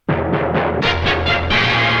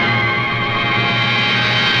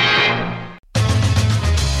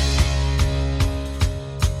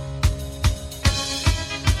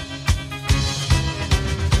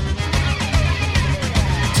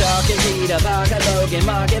Hawkeye, Logan,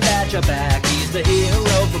 Mark, and Batch are back. He's the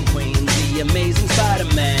hero from Queens, the amazing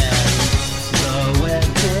Spider-Man. The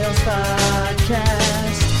WebTales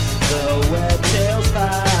Podcast. The WebTales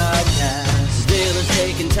Podcast. Villains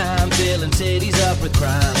taking time, filling cities up with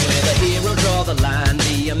crime. Where the hero draw the line,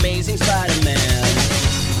 the amazing Spider-Man.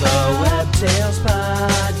 The WebTales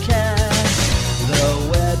Podcast. The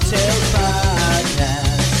WebTales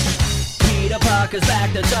Podcast. Peter Parker's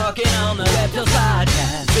back, they're talking on the WebTales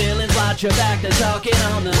Podcast. Villains watch your back, they're talking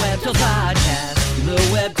on the WebTales Podcast. The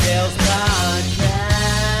WebTales Podcast.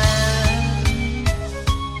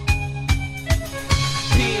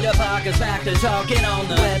 Peter Parker's back, they're talking on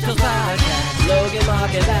the WebTales Podcast. Logan,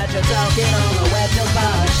 Mark, and Batch are talking on the WebTales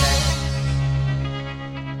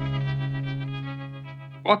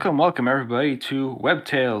Podcast. Welcome everybody to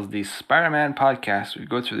WebTales, the Spider-Man podcast. We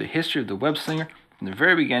go through the history of the web slinger from the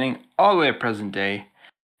very beginning all the way to present day.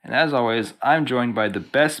 And as always, I'm joined by the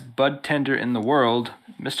best bud tender in the world,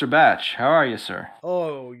 Mr. Batch. How are you, sir?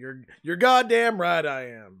 Oh, you're goddamn right I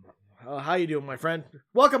am. How you doing, my friend?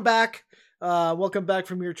 Welcome back. Welcome back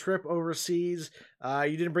from your trip overseas.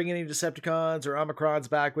 You didn't bring any Decepticons or Omicrons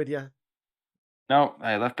back with you? No,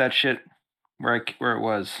 I left that shit where it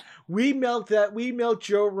was. We milked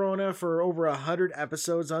Joe Rona for over 100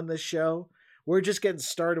 episodes on this show. We're just getting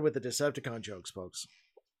started with the Decepticon jokes, folks.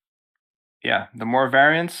 Yeah, the more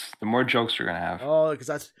variants, the more jokes you're gonna have. Oh,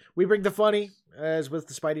 because we bring the funny, as with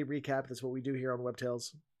the Spidey recap. That's what we do here on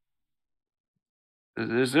WebTales.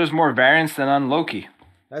 There's more variants than on Loki.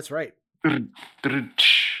 That's right.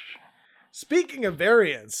 Speaking of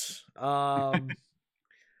variants,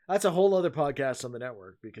 that's a whole other podcast on the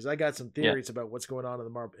network because I got some theories about what's going on in the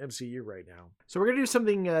Marvel MCU right now. So we're going to do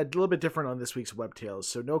something a little bit different on this week's WebTales.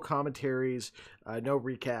 So no commentaries, no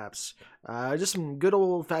recaps, just some good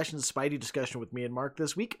old-fashioned Spidey discussion with me and Mark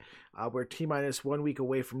this week. We're T-minus 1 week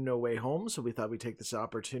away from No Way Home, so we thought we'd take this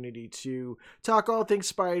opportunity to talk all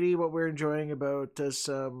things Spidey, what we're enjoying about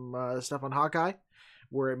some stuff on Hawkeye,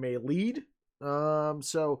 where it may lead.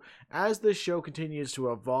 So as this show continues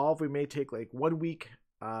to evolve, we may take like 1 week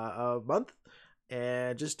a month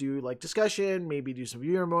and just do like discussion, maybe do some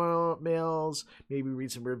viewer mails, maybe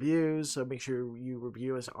read some reviews. So make sure you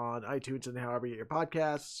review us on iTunes and however you get your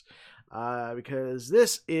podcasts, because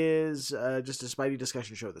this is just a Spidey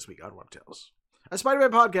discussion show this week on WebTales, a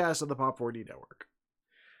Spider-Man podcast on the Pop 4D network.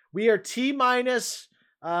 We are T-minus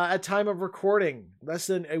at time of recording, less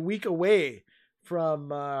than a week away from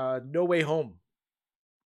No Way Home.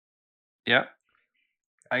 Yep.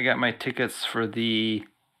 I got my tickets for the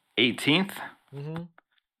 18th. Mm-hmm.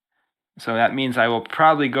 So that means I will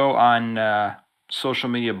probably go on social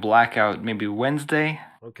media blackout maybe Wednesday.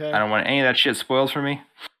 Okay. I don't want any of that shit spoiled for me.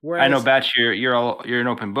 Whereas, I know, Batch, you're an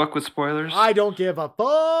open book with spoilers. I don't give a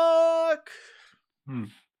fuck.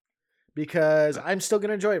 Because I'm still going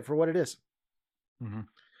to enjoy it for what it is. Mm-hmm.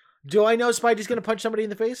 Do I know Spidey's going to punch somebody in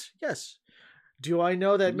the face? Yes. Do I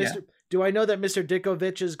know that Mr.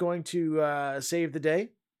 Ditkovich is going to save the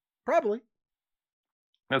day? Probably.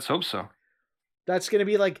 Let's hope so. That's going to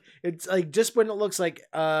be like, it's like just when it looks like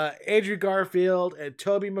Andrew Garfield and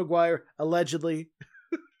Tobey Maguire allegedly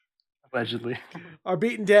are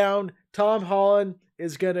beaten down. Tom Holland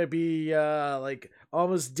is going to be like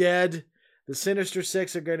almost dead. The Sinister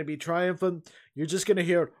Six are going to be triumphant. You're just going to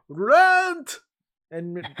hear rant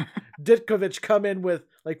and Ditkovich come in with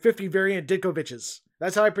like 50 variant Ditkoviches.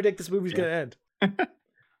 That's how I predict this movie's going to end.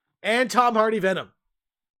 And Tom Hardy Venom.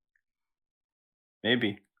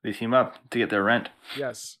 Maybe they team up to get their rent.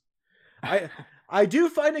 Yes. I do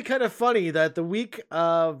find it kind of funny that the week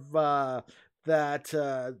of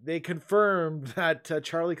that they confirmed that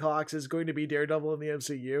Charlie Cox is going to be Daredevil in the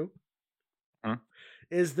MCU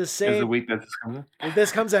is the same. Is the week that this comes out?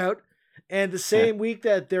 This comes out, and the same week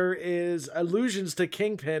that there is allusions to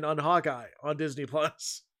Kingpin on Hawkeye on Disney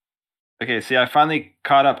Plus. Okay, see, I finally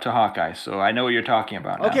caught up to Hawkeye, so I know what you're talking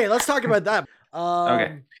about now. Okay, let's talk about that.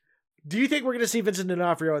 Okay. Do you think we're going to see Vincent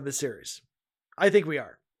D'Onofrio in this series? I think we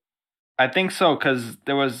are. I think so, because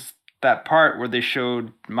there was that part where they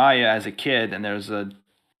showed Maya as a kid, and there's a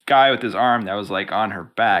guy with his arm that was like on her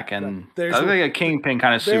back, and that was like a Kingpin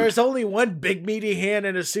kind of suit. There's only one big meaty hand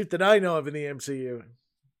in a suit that I know of in the MCU.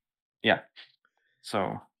 Yeah.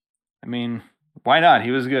 So, I mean, why not? He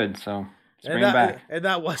was good, so let's bring him back. And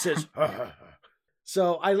that was it.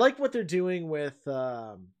 So I like what they're doing with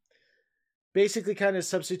basically kind of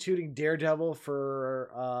substituting Daredevil for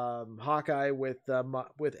Hawkeye with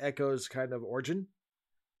Echo's kind of origin.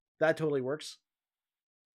 That totally works.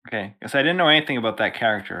 Okay, because I didn't know anything about that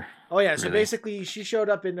character. Oh yeah, so basically she showed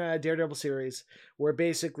up in a Daredevil series where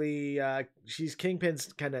basically she's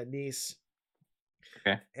Kingpin's kind of niece,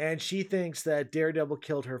 Okay. And she thinks that Daredevil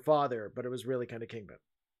killed her father, but it was really kind of Kingpin.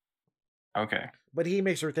 Okay. But he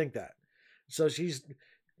makes her think that. So she's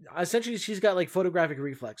got like photographic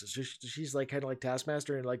reflexes. She's like kind of like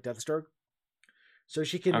Taskmaster and like Deathstroke. So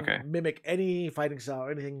she can mimic any fighting style,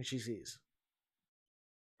 anything she sees.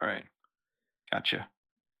 All right. Gotcha.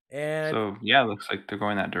 And so yeah, it looks like they're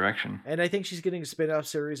going that direction. And I think she's getting a spin-off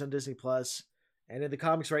series on Disney Plus. And in the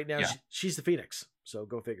comics right now, she's the Phoenix. So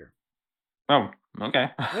go figure. Oh,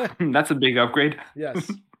 okay. That's a big upgrade.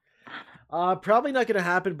 Yes. Probably not going to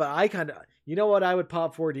happen, but you know what I would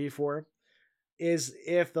pop 4D for? Is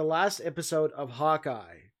if the last episode of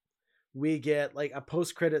Hawkeye, we get like a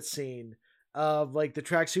post-credit scene of like the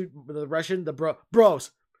tracksuit, the Russian, the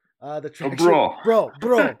bros. The tracksuit. Bro.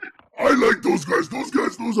 I like those guys.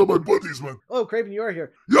 Those are my buddies, man. Oh, Craven, you are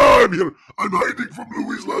here. Yeah, I'm here. I'm hiding from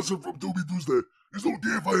Louise Lasser from Toby Tuesday. It's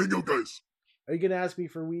okay if I hang out, guys. Are you going to ask me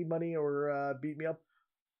for weed money or beat me up?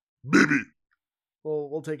 Maybe. Well,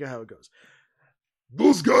 we'll take it how it goes.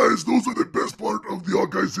 Those guys, those are the best part of the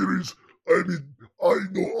Hawkeye series. I mean, I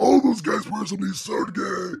know all those guys personally.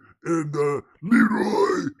 Sergey and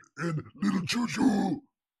Leroy and Little Choo-Choo.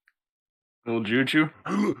 Little Choo-Choo?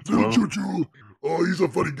 Little Choo-Choo. Oh, he's a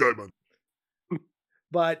funny guy, man.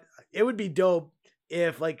 But it would be dope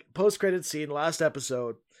if, like, post-credit scene, last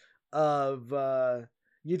episode of,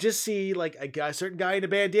 you just see, like, a certain guy in a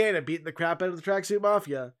bandana beating the crap out of the Tracksuit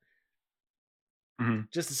Mafia. Mm-hmm.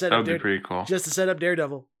 Just to set that up would be pretty cool. Just to set up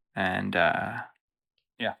Daredevil. And, yeah,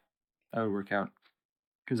 that would work out.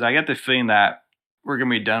 Because I get the feeling that we're going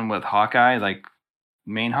to be done with Hawkeye, like,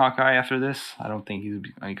 main Hawkeye after this. I don't think he's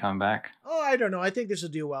going to come back. Oh, I don't know. I think this will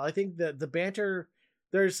do well. I think that the banter,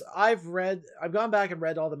 I've gone back and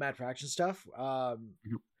read all the Matt Fraction stuff,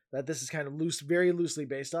 that this is kind of very loosely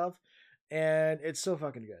based off, and it's so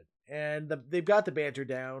fucking good. And they've got the banter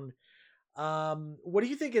down. What do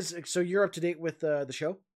you think so you're up to date with the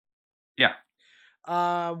show? Yeah.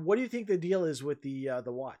 What do you think the deal is with the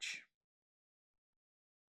watch?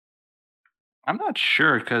 I'm not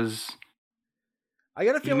sure, because I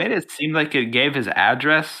got a feeling he made it seem like it gave his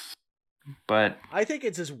address, but I think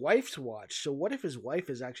it's his wife's watch. So what if his wife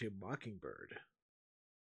is actually Mockingbird?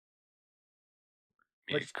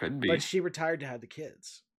 It could be. But she retired to have the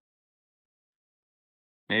kids.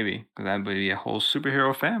 Maybe, because that would be a whole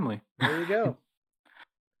superhero family. There you go.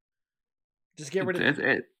 Just get rid of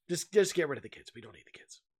it. Just get rid of the kids. We don't need the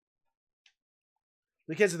kids.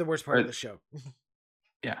 The kids are the worst part of the show.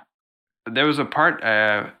 Yeah. There was a part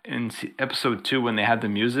in episode 2 when they had the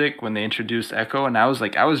music, when they introduced Echo, and I was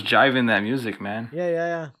jiving that music, man.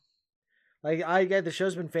 Yeah. Like the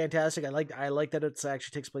show's been fantastic. I like that it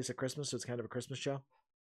actually takes place at Christmas, so it's kind of a Christmas show.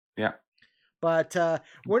 Yeah. But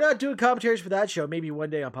we're not doing commentaries for that show. Maybe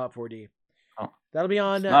one day on Pop 4D. Oh. That'll be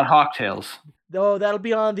on... not Hawk Tales. No, that'll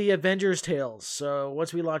be on the Avengers Tales. So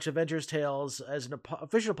once we launch Avengers Tales as an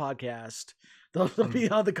official podcast, they'll be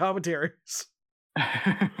on the commentaries.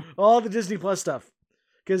 All the Disney Plus stuff.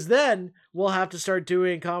 Because then we'll have to start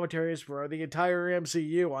doing commentaries for the entire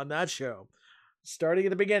MCU on that show. Starting at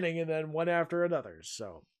the beginning and then one after another.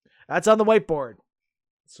 So that's on the whiteboard.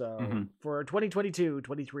 So for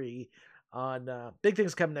 2022-23... on big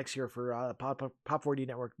things coming next year for Pop 4D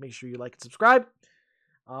Network. Make sure you like and subscribe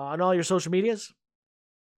on all your social medias.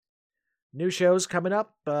 New shows coming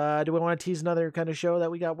up. Do we want to tease another kind of show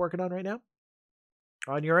that we got working on right now?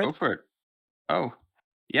 On your end? Go for it. Oh,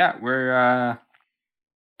 yeah. We're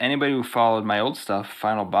anybody who followed my old stuff,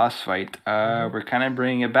 Final Boss Fight. We're kind of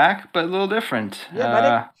bringing it back, but a little different.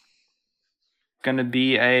 Yeah, gonna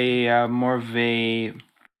be a more of a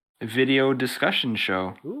video discussion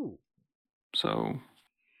show. Ooh. So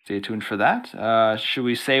stay tuned for that. Should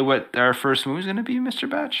we say what our first movie is going to be, Mr.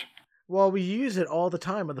 Batch? Well, we use it all the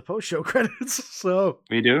time on the post-show credits, so...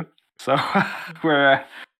 We do? So we're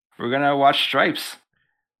going to watch Stripes.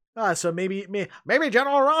 So maybe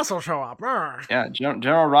General Ross will show up. Yeah,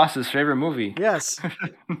 General Ross's favorite movie. Yes.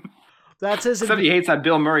 That's his... Except he hates that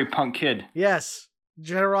Bill Murray punk kid. Yes.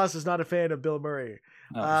 General Ross is not a fan of Bill Murray.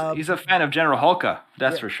 No, he's a fan of General Hulka,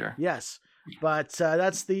 that's for sure. Yes. But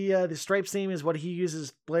that's the Stripes theme is what he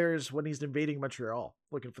uses players when he's invading Montreal,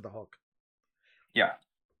 looking for the Hulk. Yeah.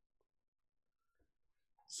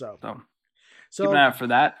 So keep an eye out for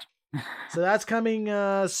that. So that's coming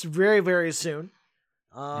very, very soon.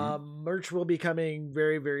 Merch will be coming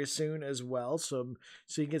very, very soon as well. So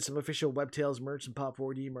you can get some official WebTales merch and Pop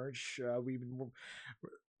 4D merch. We've been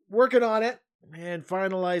working on it and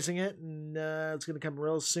finalizing it, and it's going to come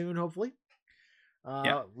real soon, hopefully.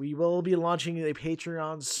 We will be launching a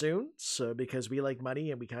Patreon soon, so because we like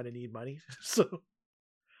money and we kind of need money, so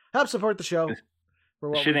help support the show.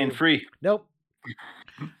 Shit ain't free. Nope.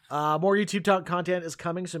 More YouTube content is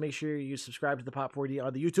coming, so make sure you subscribe to the Pop 4D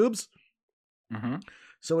on the YouTubes. Mm-hmm.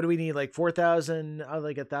 So what do we need? Like 4,000,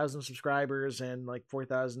 like 1,000 subscribers and like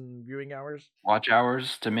 4,000 viewing hours. Watch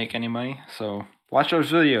hours to make any money. So watch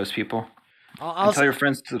those videos, people. I'll And tell your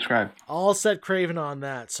friends to subscribe. I'll set Craven on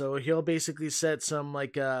that. So he'll basically set some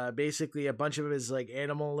like basically a bunch of his like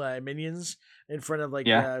animal minions in front of like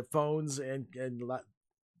phones and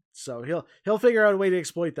so he'll figure out a way to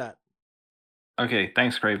exploit that. Okay,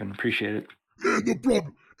 thanks, Craven. Appreciate it. Yeah, no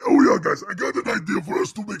problem. Oh yeah, guys, I got an idea for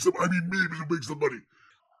us to make some. Maybe to make some money.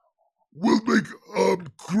 We'll make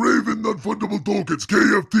Craven non-fundable tokens,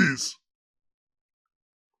 KFTs.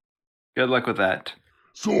 Good luck with that.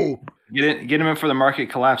 So get him in for the market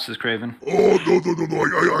collapses, Craven. Oh no!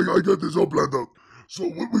 I got this all planned out. So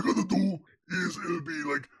what we're gonna do is it'll be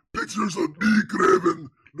like pictures of me, Craven,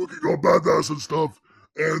 looking all badass and stuff,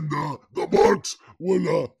 and the marks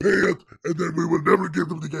will pay it, and then we will never give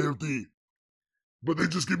them the KFT. But they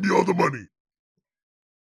just give me all the money.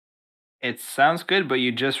 It sounds good, but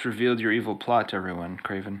you just revealed your evil plot to everyone,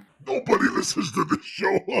 Craven. Nobody listens to this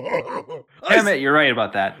show. Damn it, you're right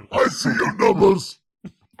about that. I see your numbers.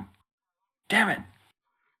 Damn it.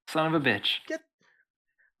 Son of a bitch.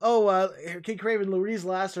 King Craven, Louise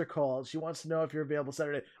Lasser called. She wants to know if you're available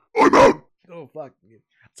Saturday. I'm out. Oh, fuck.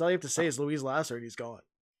 That's all you have to say is Louise Lasser and he's gone.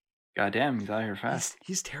 Goddamn, he's out here fast.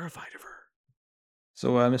 He's terrified of her. So,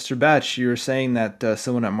 Mr. Batch, you were saying that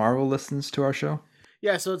someone at Marvel listens to our show?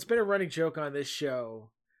 Yeah, so it's been a running joke on this show.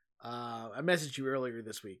 I messaged you earlier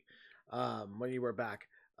this week when you were back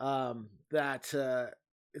that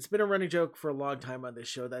it's been a running joke for a long time on this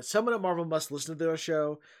show that someone at Marvel must listen to our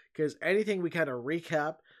show because anything we kind of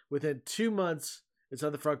recap within 2 months, it's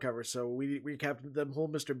on the front cover. So we recapped the whole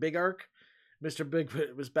Mr. Big arc. Mr. Big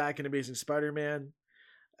was back in Amazing Spider-Man.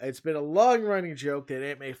 It's been a long running joke that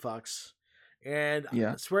Aunt May fucks. And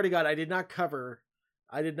I swear to God, I did not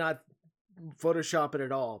Photoshop it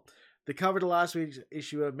at all. The cover to last week's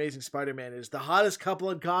issue of Amazing Spider-Man is the hottest couple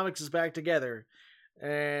in comics is back together.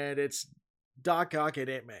 And it's Doc Ock and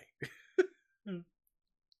Aunt May.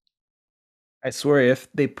 I swear, if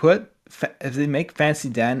they make Fancy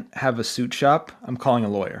Dan have a suit shop, I'm calling a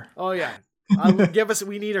lawyer. Oh yeah,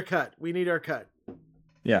 we need our cut. We need our cut.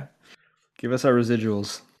 Yeah, give us our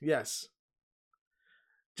residuals. Yes.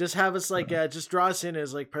 Just have us just draw us in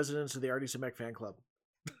as like presidents of the Artie Simek fan club.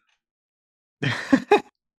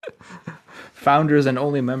 Founders and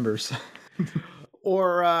only members.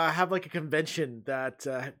 Or have like a convention that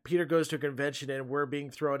Peter goes to a convention and we're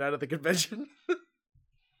being thrown out of the convention.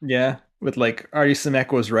 Yeah, with like Artie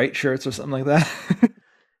Simek was right shirts or something like that.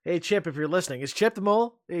 Hey Chip, if you're listening, is Chip the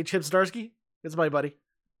mole? Hey Chip Zdarsky, it's my buddy.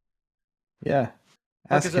 Yeah,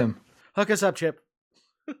 ask him. Hook us up, Chip.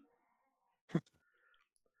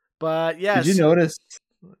 But yes. Did you notice?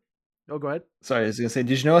 Oh, go ahead. Sorry, I was gonna say,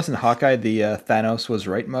 did you notice in Hawkeye the Thanos was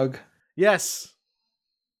right mug? Yes.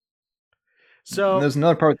 So and there's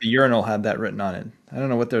another part with the urinal had that written on it. I don't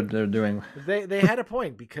know what they're doing. They had a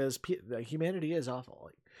point because humanity is awful.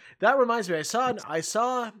 Like, that reminds me, I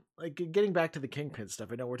saw like getting back to the Kingpin stuff.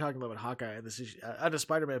 I know we're talking about Hawkeye and this is at a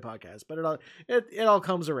Spider-Man podcast, but it all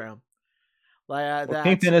comes around. Like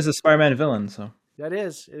Kingpin is a Spider-Man villain, so it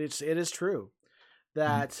is true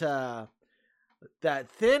that that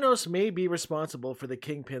Thanos may be responsible for the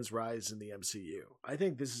Kingpin's rise in the MCU. I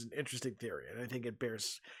think this is an interesting theory, and I think it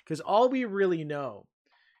bears because all we really know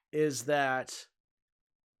is that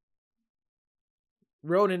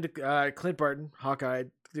Ronan, Clint Barton, Hawkeye,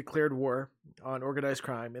 declared war on organized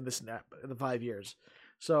crime in the 5 years.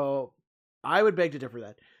 So I would beg to differ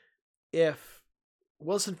that if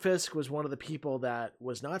Wilson Fisk was one of the people that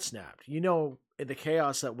was not snapped, in the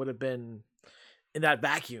chaos that would have been in that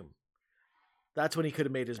vacuum, that's when he could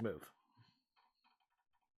have made his move.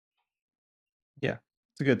 Yeah,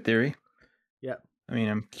 it's a good theory. Yeah. I mean,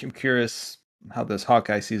 I'm curious how this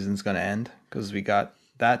Hawkeye season's going to end because we got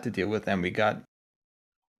that to deal with and we got...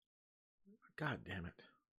 God damn it.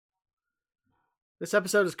 This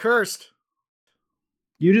episode is cursed.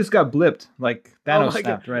 You just got blipped. Like, Thanos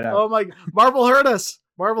snapped right out. Oh my... Marvel hurt us.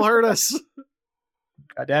 Marvel hurt us.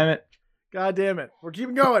 God damn it. God damn it. We're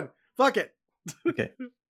keeping going. Fuck it. Okay.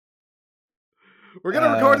 We're going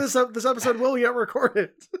to record this episode. Will we get recorded?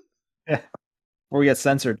 Yeah. Or we get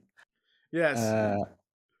censored. Yes.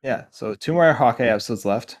 Yeah. So 2 more Hawkeye episodes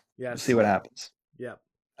left. Yes. We'll see what happens. Yeah.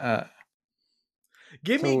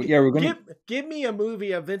 Give me a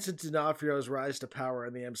movie of Vincent D'Onofrio's rise to power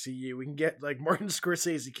in the MCU. We can get like Martin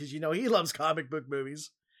Scorsese because he loves comic book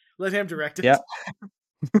movies. Let him direct it. Yeah.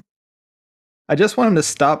 I just want him to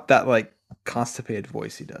stop that like constipated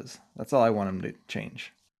voice he does. That's all I want him to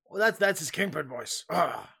change. Well, that's his Kingpin voice.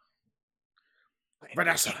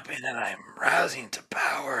 Vanessa. Kingpin and I'm rising to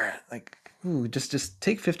power. Like, ooh, just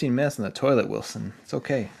take 15 minutes in the toilet, Wilson. It's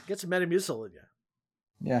okay. Get some Metamucil in you.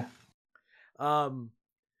 Yeah.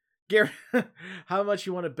 Gary, how much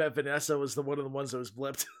you want to bet Vanessa was one of the ones that was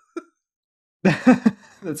blipped?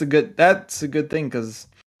 That's a good thing because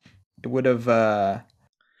it would have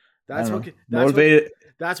motivated.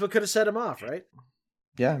 That's what could have set him off, right?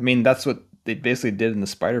 Yeah, I mean that's what they basically did in the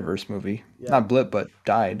Spider-Verse movie. Yeah. Not blip, but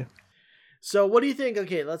died. So what do you think?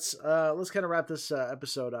 Okay, let's kind of wrap this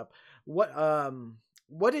episode up.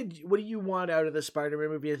 What do you want out of the Spider-Man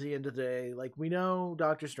movie at the end of the day? Like, we know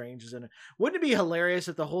Doctor Strange is in it. Wouldn't it be hilarious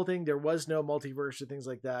if the whole thing, there was no multiverse or things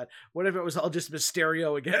like that? What if it was all just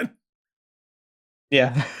Mysterio again?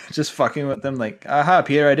 Yeah, just fucking with them like, aha,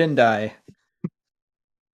 Peter, I didn't die.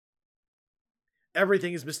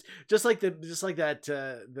 Everything is just like that.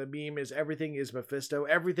 The meme is everything is Mephisto.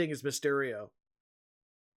 Everything is Mysterio.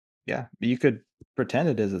 Yeah, you could pretend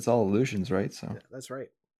it is. It's all illusions, right? So yeah, that's right.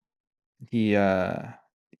 We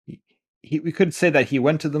could say that he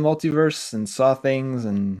went to the multiverse and saw things,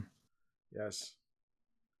 and yes.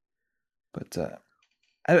 But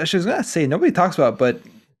I was gonna say nobody talks about, but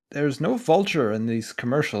there's no Vulture in these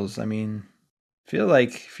commercials. I mean, I feel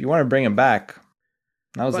like if you want to bring him back,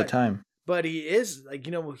 now's the time. But he is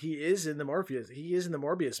he is in the Morpheus. He is in the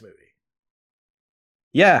Morbius movie.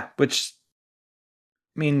 Yeah, which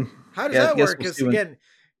I mean, how does that work? Because again,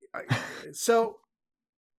 so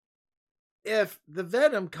if the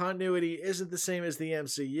Venom continuity isn't the same as the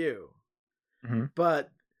MCU, mm-hmm.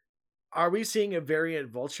 but are we seeing a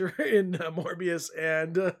variant Vulture in Morbius?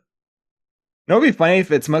 And no, it'd be funny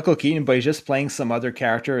if it's Michael Keaton, but he's just playing some other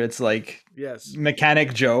character. It's like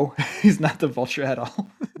Mechanic Joe. He's not the Vulture at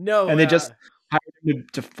all. No, and they just hired him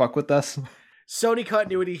to fuck with us. Sony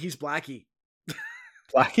continuity. He's Blackie.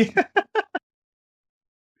 Blackie.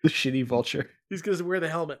 The shitty Vulture. He's gonna wear the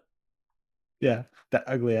helmet. Yeah, that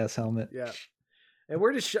ugly ass helmet. Yeah. And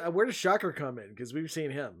where does Shocker come in? Because we've seen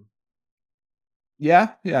him.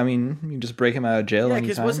 Yeah. I mean, you can just break him out of jail. Yeah,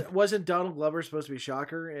 because wasn't Donald Glover supposed to be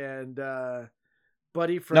Shocker and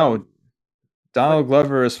Buddy from? No, Donald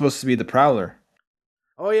Glover is supposed to be the Prowler.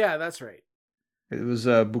 Oh yeah, that's right. It was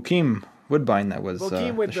Bokeem Woodbine that was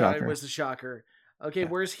Woodbine was the Shocker. Okay, yeah.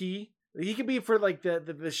 Where's he? He could be for like the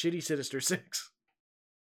shitty Sinister Six.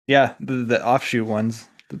 Yeah, the offshoot ones,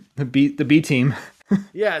 the B team.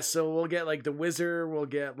 Yeah, so we'll get like the Wizard, we'll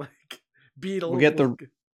get like Beetle, we'll get the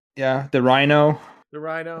Rhino. The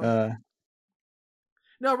Rhino.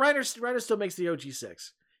 No, Rhino still makes the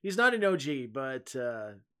OG6. He's not an OG, but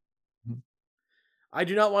I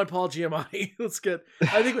do not want Paul Giamatti. Let's get.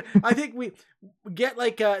 I think we get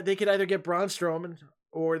like they could either get Braun Strowman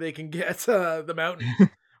or they can get the Mountain.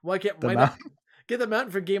 Why not get the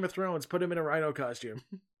Mountain for Game of Thrones? Put him in a Rhino costume.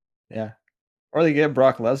 Yeah, or they get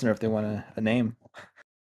Brock Lesnar if they want a name.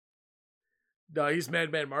 No, he's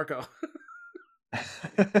Madman Marco.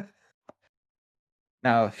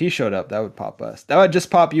 Now, if he showed up, that would pop us. That would just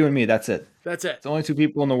pop you and me. That's it. That's it. It's only two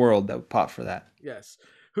people in the world that would pop for that. Yes.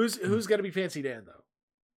 Who's gonna be Fancy Dan though?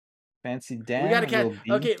 Fancy Dan. We gotta cast.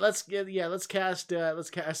 Okay, let's cast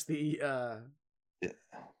the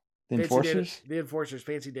Enforcers. The Enforcers.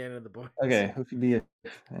 Fancy Dan and the boys. Okay, who could be a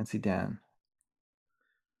Fancy Dan?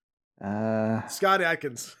 Scott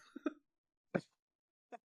Adkins.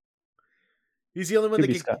 He's the only one that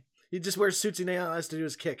can. He just wears suits and all has to do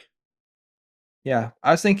is kick. Yeah, I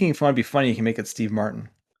was thinking if you want to be funny, you can make it Steve Martin.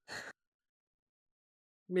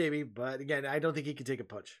 Maybe, but again, I don't think he can take a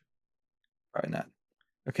punch. Probably not.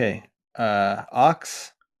 Okay,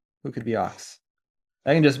 Ox. Who could be Ox?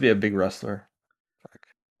 I can just be a big wrestler.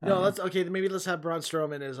 No, maybe let's have Braun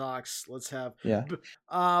Strowman as Ox. Let's have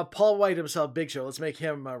Paul White himself, Big Show. Let's make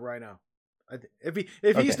him Rhino.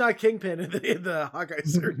 If he's not Kingpin in the Hawkeye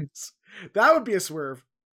series, that would be a swerve.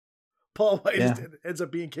 Paul White ends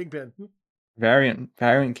up being Kingpin. Variant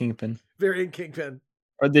Kingpin. Variant Kingpin.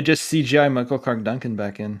 Or they just CGI Michael Clark Duncan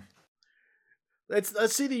back in.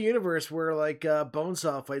 Let's see the universe where like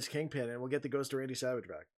Bonesaw fights Kingpin, and we'll get the Ghost of Randy Savage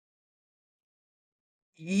back.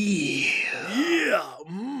 Yeah.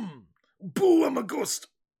 Boo! I'm a ghost.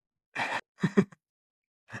 I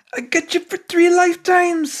got you for 3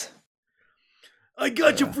 lifetimes. I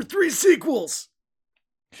got you for 3 sequels.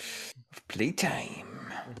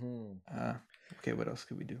 Playtime. Mm-hmm. Okay, what else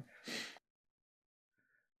could we do?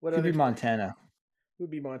 What could be Montana?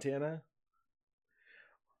 Would be Montana.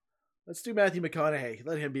 Let's do Matthew McConaughey.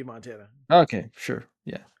 Let him be Montana. Okay, sure.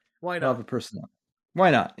 Yeah. Why not? Have a person.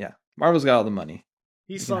 Why not? Yeah. Marvel's got all the money.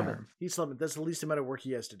 He's slumming. That's the least amount of work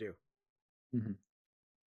he has to do. Mm-hmm.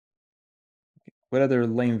 What other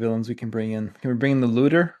lame villains we can bring in? Can we bring in the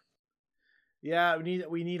Looter? Yeah,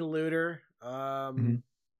 we need a looter.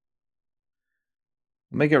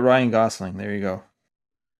 Make it Ryan Gosling. There you go.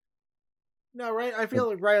 No, right. I feel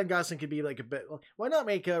like Ryan Gosling could be like a bit. Why not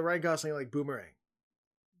make Ryan Gosling like Boomerang?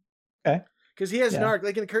 Okay. Because he has an arc.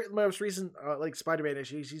 Like in the most recent like Spider-Man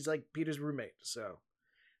issue, he's like Peter's roommate. So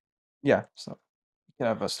yeah, so you could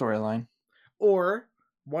have a storyline. Or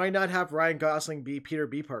why not have Ryan Gosling be Peter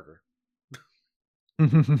B. Parker?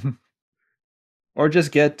 Or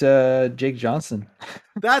just get Jake Johnson.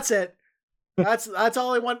 That's it. That's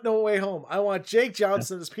all I want. No Way Home. I want Jake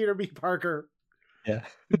Johnson as Peter B. Parker. Yeah.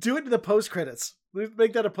 Do it in the post credits.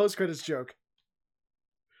 Make that a post credits joke.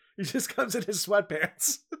 He just comes in his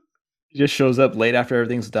sweatpants. He just shows up late after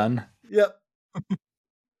everything's done. Yep.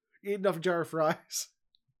 Eating off a jar of fries.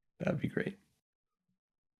 That'd be great.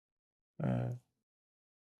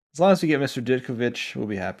 As long as we get Mr. Ditkovich, we'll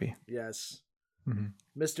be happy. Yes.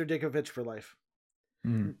 Mm-hmm. Mr. Ditkovich for life.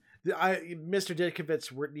 Mm-hmm. Mr.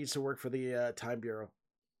 Ditkovich needs to work for the Time Bureau.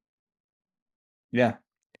 Yeah.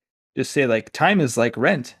 Just say, like, time is like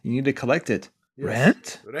rent. You need to collect it. Yes.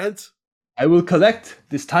 Rent? Rent? I will collect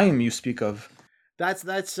this time you speak of. That's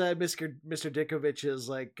Mr. Ditkovich's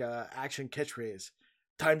like action catchphrase.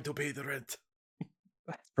 Time to pay the rent.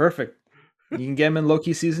 Perfect. You can get him in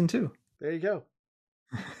Loki season 2. There you go.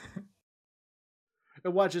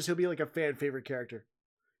 And watch this, he'll be like a fan favorite character.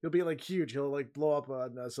 He'll be like huge. He'll like blow up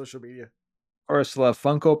on social media. Of course, he'll have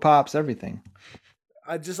Funko Pops, everything.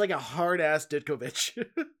 Just like a hard ass Ditkovich.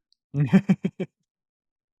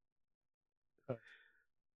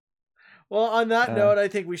 Well, on that note, I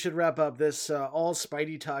think we should wrap up this all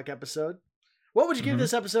Spidey talk episode. What would you give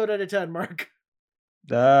this episode out of 10, Mark?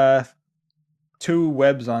 2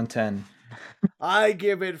 webs on 10. I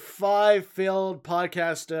give it 5 failed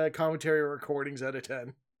podcast commentary recordings out of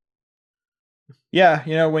 10. Yeah,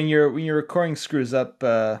 you know, when your recording screws up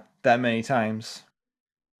that many times,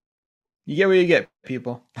 you get what you get,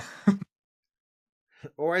 people.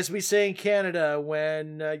 Or as we say in Canada,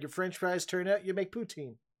 when your French fries turn out, you make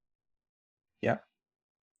poutine. Yeah.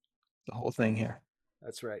 The whole thing here.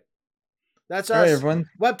 That's right. That's all us. Right, everyone.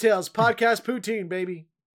 Webtails, podcast poutine, baby.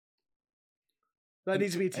 That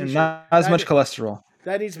needs to be a t-shirt. And not as much cholesterol.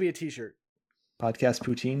 That needs to be a t-shirt. Podcast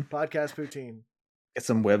poutine. Podcast poutine. Get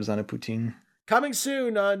some webs on a poutine. Coming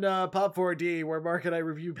soon on Pop4D, where Mark and I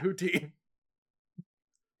review poutine.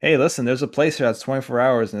 Hey, listen, there's a place here that's 24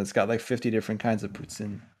 hours and it's got like 50 different kinds of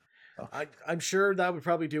poutine. Oh. I'm sure that would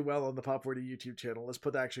probably do well on the Pop4D YouTube channel. Let's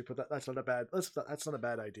put that. That's not a bad. That's not a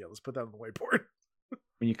bad idea. Let's put that on the whiteboard.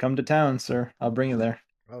 When you come to town, sir, I'll bring you there.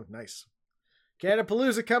 Oh, nice.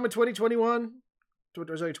 Canada-Palooza coming 2021.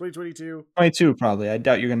 Sorry, 2022. 22 probably. I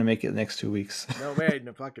doubt you're gonna make it the next 2 weeks. No way,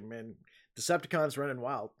 no fucking man. Decepticons running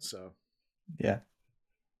wild. So. Yeah.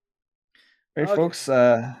 All right, folks.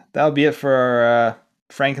 That'll be it for our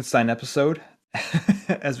Frankenstein episode.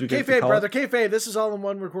 As we get kayfabe, brother, kayfabe. This is all in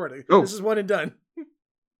one recording. Oh. This is one and done.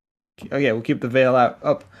 Okay, we'll keep the veil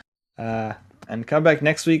up. And come back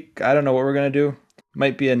next week. I don't know what we're gonna do.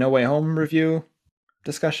 Might be a No Way Home review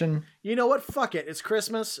discussion. You know what? Fuck it. It's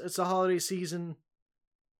Christmas. It's the holiday season.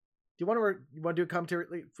 Do you want to do a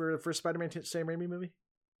commentary for the first Spider-Man Sam Raimi movie?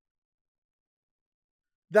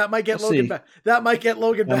 That might get Logan back. That might get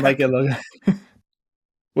Logan back.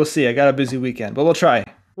 We'll see. I got a busy weekend, but we'll try.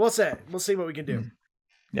 We'll see. We'll see what we can do.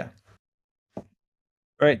 Yeah. All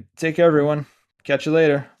right. Take care, everyone. Catch you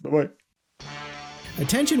later. Bye-bye.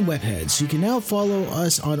 Attention webheads, you can now follow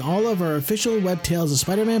us on all of our official Web Tales of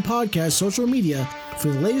Spider-Man podcast social media for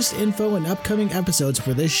the latest info and upcoming episodes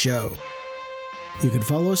for this show. You can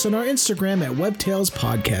follow us on our Instagram at WebTales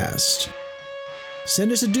Podcast.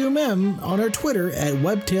 Send us a DM on our Twitter at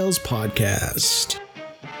WebTales Podcast.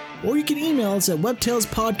 Or you can email us at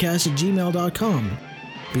webtalespodcast@gmail.com.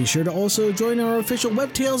 Be sure to also join our official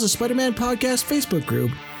Web Tales of Spider-Man podcast Facebook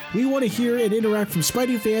group. We want to hear and interact from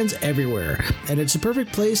Spidey fans everywhere, and it's a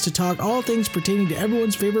perfect place to talk all things pertaining to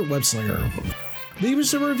everyone's favorite web-slinger. Leave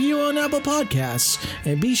us a review on Apple Podcasts,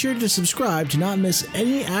 and be sure to subscribe to not miss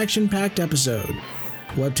any action-packed episode.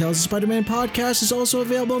 Web Tales of Spider-Man podcast is also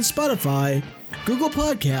available on Spotify, Google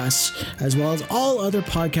Podcasts, as well as all other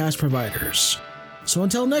podcast providers. So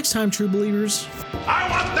until next time, true believers. I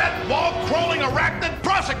want that wall-crawling arachnid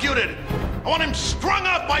prosecuted! I want him strung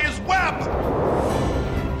up by his web!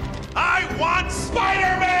 I want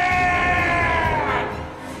Spider-Man!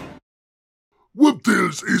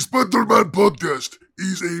 Webtails, a Spider-Man podcast,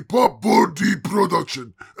 is a Pop4D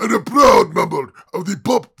production and a proud member of the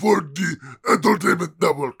Pop4D Entertainment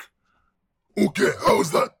Network. Okay,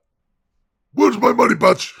 how's that? Where's my money,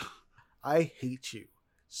 Patch? I hate you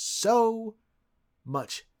so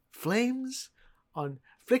much flames on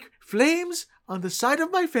flames on the side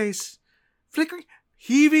of my face, flickering,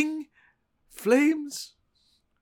 heaving flames